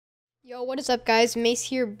Yo, what is up guys? Mace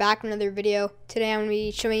here, back with another video. Today I'm going to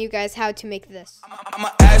be showing you guys how to make this. I'm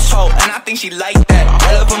an asshole and I think she like that.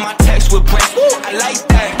 I love when my text with Brent. I like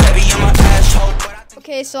that. Baby, I'm an asshole.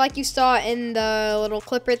 Okay, so like you saw in the little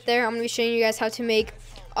clip right there, I'm going to be showing you guys how to make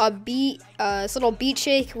a beat, this little beat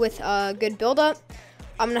shake with a good build up.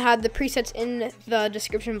 I'm going to have the presets in the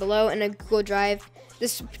description below in a Google Drive.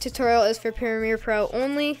 This tutorial is for Premiere Pro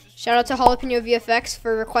only. Shout out to Jalapeno VFX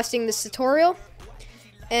for requesting this tutorial.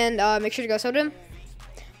 And make sure to go sub him.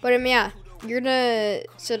 But yeah,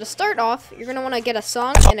 so to start off, you're gonna want to get a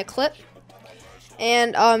song and a clip,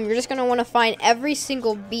 and you're just gonna want to find every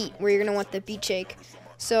single beat where you're gonna want the beat shake.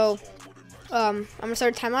 So I'm gonna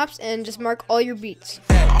start a time lapse and just mark all your beats.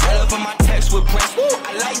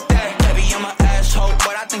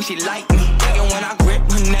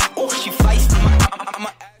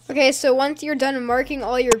 Okay, so once you're done marking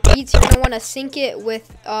all your beats, you're gonna want to sync it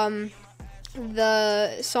with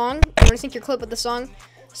the song. You want to sync your clip with the song.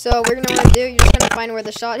 So what you're gonna want to do, you're just gonna find where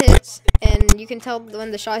the shot hits, and you can tell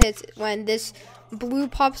when the shot hits when this blue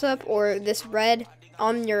pops up or this red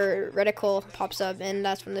on your reticle pops up, and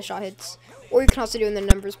that's when the shot hits. Or you can also do when the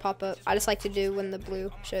numbers pop up. I just like to do when the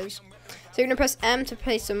blue shows. So you're gonna press M to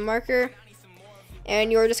place a marker,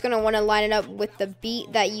 and you're just gonna want to line it up with the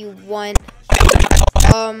beat that you want.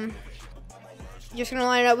 You're just gonna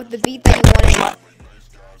line it up with the beat that you want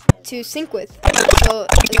to sync with. So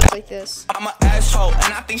it looks like this. I'm an asshole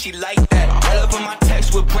and I think she like that. I love when my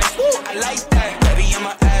text with Brent. I like that. Baby, I'm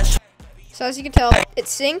an asshole. So as you can tell,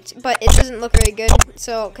 it's synced, but it doesn't look very good.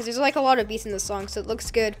 So because there's like a lot of beats in the song, so it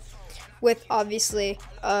looks good with obviously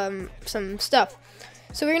some stuff.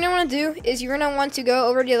 So what you're gonna want to do is you're gonna want to go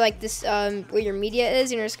over to like this where your media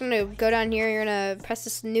is, and you're just gonna go down here. You're gonna press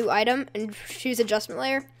this new item and choose adjustment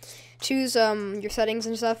layer. Choose your settings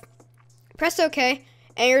and stuff. Press OK.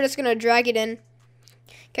 And you're just gonna drag it in.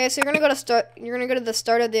 Okay, so you're gonna go to start. You're gonna go to the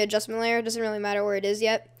start of the adjustment layer. It doesn't really matter where it is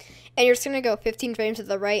yet. And you're just gonna go 15 frames to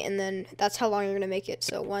the right, and then that's how long you're gonna make it.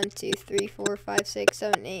 So 1, 2, 3, 4, 5, 6,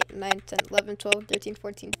 7, 8, 9, 10, 11, 12, 13,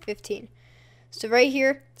 14, 15. So right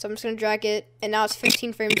here. So I'm just gonna drag it, and now it's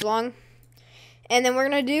 15 frames long. And then we're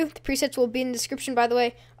gonna do the presets will be in the description. By the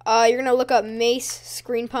way, you're gonna look up Mase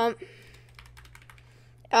screen pump.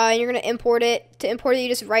 And you're gonna import it. To import it, you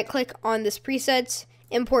just right click on this presets.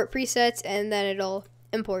 Import presets, and then it'll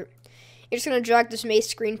import. You're just gonna drag this Mase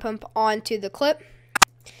screen pump onto the clip,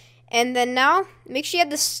 and then now make sure you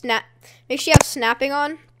have the Make sure you have snapping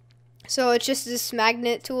on. So it's just this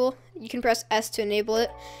magnet tool. You can press S to enable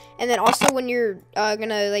it, and then also when you're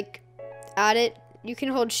gonna like add it, you can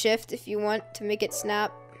hold Shift if you want to make it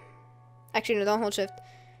snap. Actually, no, don't hold Shift.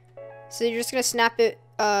 So you're just gonna snap it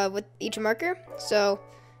with each marker. So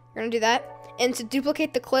you're gonna do that. And to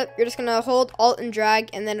duplicate the clip, you're just going to hold Alt and drag,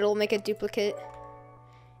 and then it'll make a duplicate.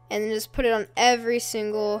 And then just put it on every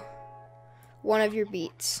single one of your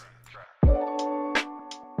beats.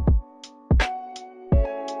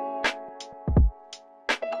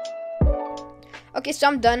 Okay, so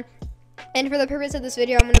I'm done. And for the purpose of this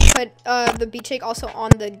video, I'm going to put the beat shake also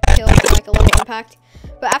on the kill for like a little impact.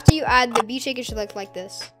 But after you add the beat shake, it should look like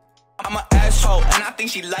this. I'm an asshole and I think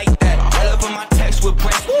she like that. I love when my text with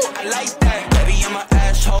Brent. I like that. Baby, I'm an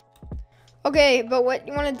asshole. Okay, but what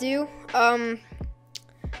you want to do,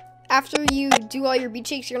 after you do all your beat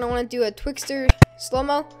shakes, you're going to want to do a TWIXTOR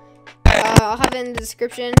slow-mo. I'll have it in the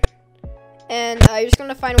description. And you're just going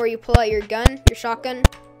to find where you pull out your gun, your shotgun.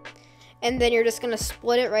 And then you're just going to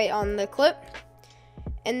split it right on the clip.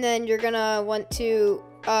 And then you're going to want to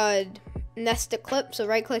nest the clip, so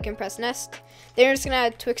right click and press nest. Then you're just gonna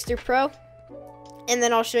add TWIXTOR Pro, and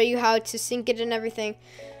then I'll show you how to sync it and everything.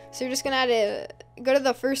 So you're just gonna go to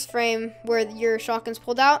the first frame where your shotgun's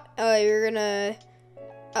pulled out. You're gonna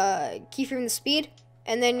keyframe the speed,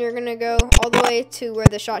 and then you're gonna go all the way to where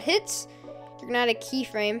the shot hits. You're gonna add a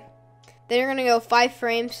keyframe. Then you're gonna go 5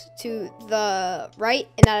 frames to the right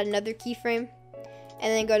and add another keyframe,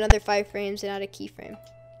 and then go another 5 frames and add a keyframe.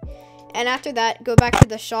 And after that, go back to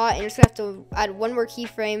the shot, and you're just going to have to add one more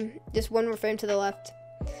keyframe, just one more frame to the left.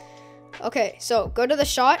 Okay, so go to the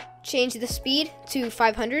shot, change the speed to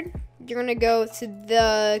 500. You're going to go to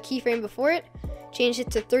the keyframe before it, change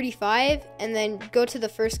it to 35, and then go to the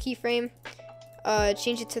first keyframe,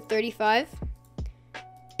 change it to 35.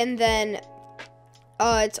 And then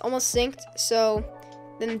it's almost synced, so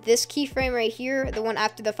then this keyframe right here, the one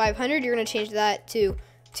after the 500, you're going to change that to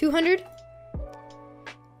 200.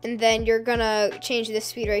 And then you're gonna change this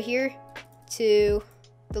speed right here to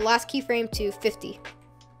the last keyframe to 50,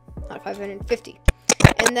 not 500, 50.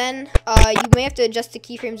 And then you may have to adjust the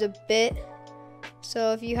keyframes a bit.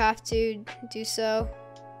 So if you have to do so,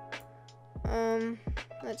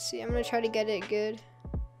 Let's see. I'm gonna try to get it good.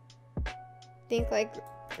 I think like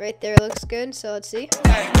right there looks good. So let's see.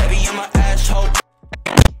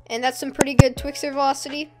 And that's some pretty good Twixtor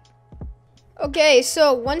velocity. Okay,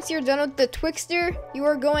 so once you're done with the Twixtor, you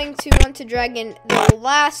are going to want to drag in the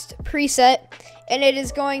last preset, and it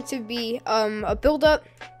is going to be a build-up.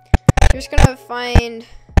 You're just gonna find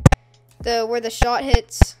where the shot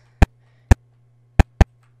hits.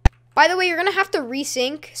 By the way, you're gonna have to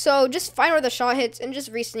resync, so just find where the shot hits and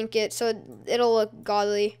just resync it so it'll look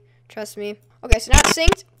godly. Trust me. Okay, so now it's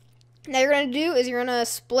synced. Now you're gonna do is you're gonna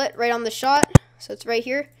split right on the shot, so it's right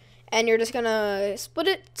here, and you're just gonna split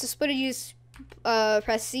it. To split it, use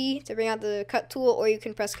press C to bring out the cut tool, or you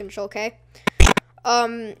can press Control K.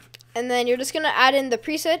 And then you're just gonna add in the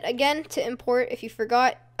preset again to import. If you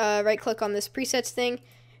forgot, right click on this presets thing,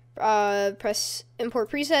 press import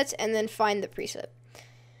presets, and then find the preset.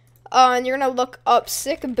 And you're gonna look up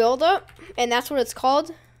Sick Buildup, and that's what it's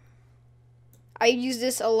called. I use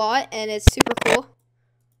this a lot, and it's super cool.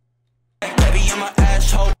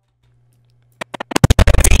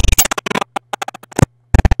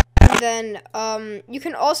 Then you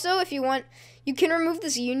can also, if you want, you can remove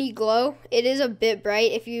this uni glow. It is a bit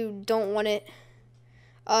bright if you don't want it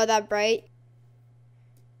that bright.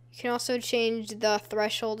 You can also change the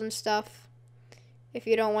threshold and stuff if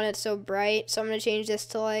you don't want it so bright. So I'm going to change this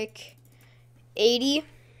to like 80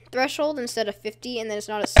 threshold instead of 50, and then it's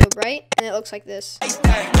not so bright, and it looks like this.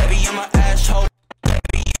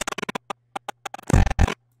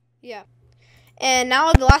 Yeah. And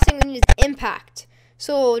now the last thing we need is impact.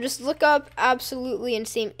 So just look up absolutely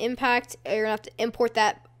insane impact. You're gonna have to import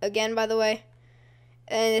that again, by the way.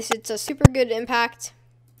 And it's a super good impact.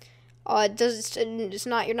 It's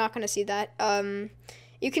not, you're not gonna see that.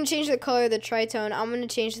 You can change the color of the tritone. I'm gonna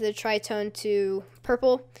change the tritone to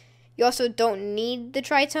purple. You also don't need the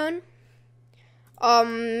tritone.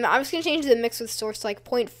 I'm just gonna change the mix with source to like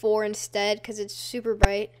 0.4 instead because it's super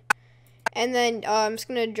bright. And then I'm just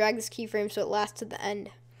gonna drag this keyframe so it lasts to the end.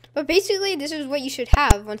 But basically, this is what you should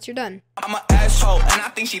have once you're done. I'm an asshole, and I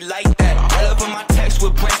think she like that. I love my text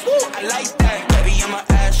with breath. I like that. Baby, I'm an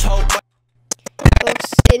asshole.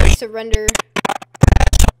 It needs to render.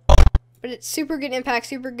 But it's super good impact,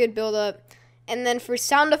 super good build up. And then for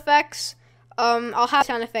sound effects, I'll have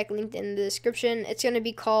sound effect linked in the description. It's gonna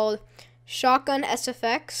be called Shotgun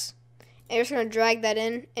SFX. And you're just gonna drag that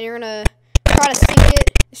in, and you're gonna try to sync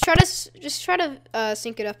it. Just try to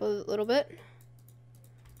sync it up a little bit.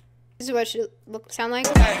 This is what it should sound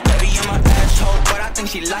like.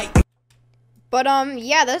 But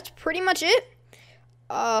yeah, that's pretty much it.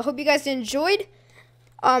 Hope you guys enjoyed.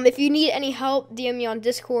 If you need any help, DM me on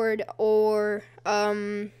Discord, or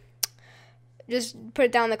just put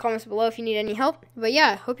it down in the comments below if you need any help. But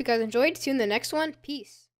yeah, hope you guys enjoyed. See you in the next one.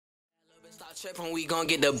 Peace. Trippin', we gon'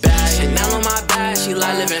 get the bag. Chanel on my back, she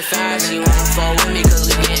like living fast. She wanna fall with me cause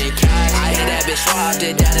we getting cash. I hit that bitch raw,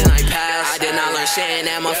 did that and I passed. I did not learn shit in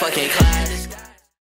that motherfucking class.